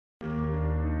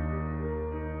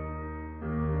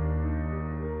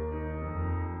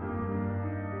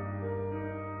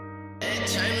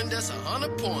Entertainment, that's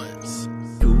 100 points.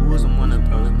 You was the one that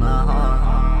broke my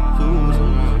heart. You was the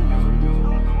one.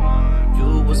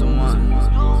 You was the one.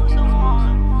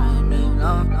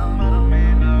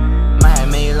 Might have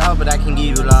made love, but I can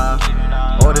give you love.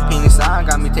 All the pain inside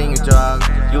got me taking drugs.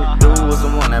 You was the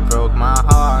one that broke my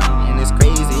heart. And it's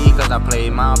crazy cause I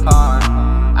played my part.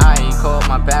 I ain't caught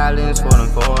my balance,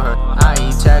 falling for her. I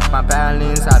ain't checked my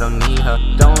balance, I don't need her.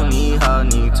 Don't need her,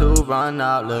 need to run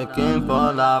out looking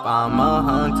for love. I'm a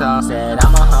hunter, said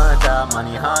I'm a hunter.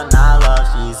 Money hunt, not love,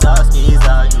 she's a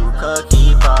skeezer. You could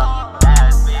keep her.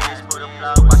 Last bitch, put a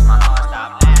plug, watch my heart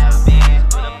stop. Last bitch,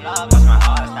 put a plug, watch my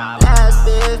heart stop. Last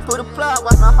bitch, put a plug,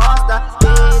 watch my heart stop.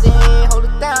 Steady, hold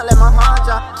it down, let my heart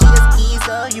drop. She a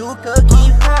skeezer, you could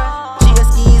keep her. She a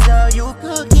skeezer, you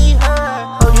could keep her.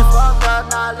 Oh, you fucked up,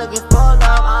 not looking for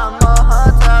love. I'm a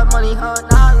hunter, money hunt,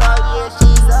 not love. Yeah,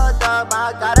 she's a dog,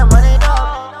 I gotta run it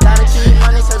up. Gotta keep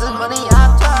money cause it's money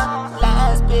after.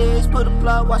 Last bitch, put a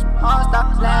plug, watch my heart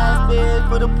stop. Last bitch,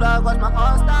 put a plug, watch my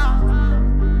heart stop.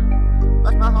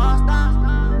 Watch my heart stop.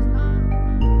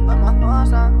 Watch my heart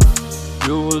stop.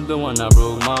 You was the one that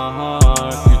broke my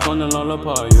heart. You torn it all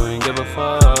apart, you ain't give a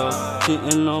fuck.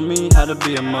 Cheating on me had to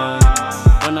be a must.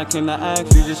 When I came to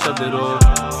ask, you just shut it off.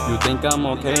 You think I'm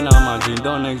okay now, my dream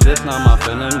don't exist now. My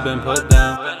feelings been put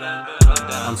down.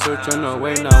 I'm searching a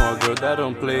way now, a girl that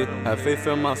don't play. Have faith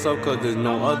in myself cause there's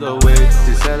no other way.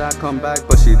 She said I'd come back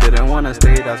but she didn't wanna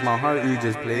stay. That's my heart you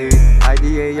just played.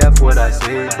 IDAF what I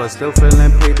say, but still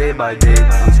feeling paid day by day.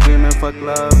 I'm screaming fuck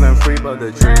love and free but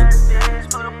the dream.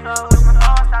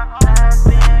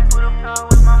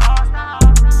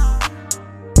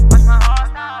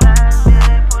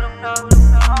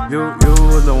 You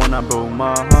was the one that broke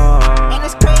my heart. And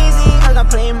it's crazy cause I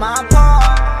played my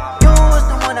part. You was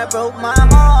the one that broke my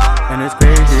heart. And it's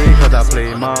crazy cause I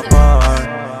played my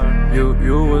part. You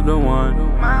was the one.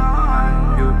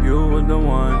 You was the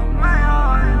one.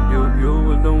 You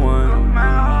was the one.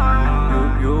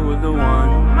 You was the one.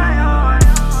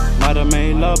 Might have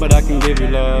made love, but I can give you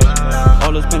love.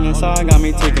 All this pain inside got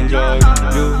me taking drugs.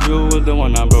 You was the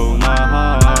one that broke my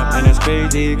heart. And it's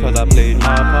crazy cause I played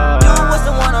my part. You was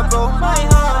the one that broke my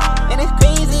heart. And it's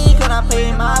crazy cause I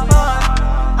played my part.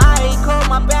 I ain't caught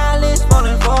my balance,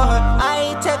 falling for her.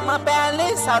 I ain't checked my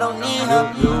balance, I don't need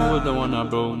her. You was the one that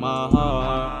broke my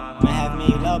heart. Might have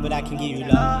made love, but I can give you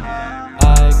love.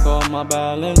 I caught my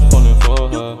balance, falling for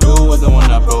her. You was the one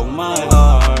that broke my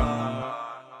heart.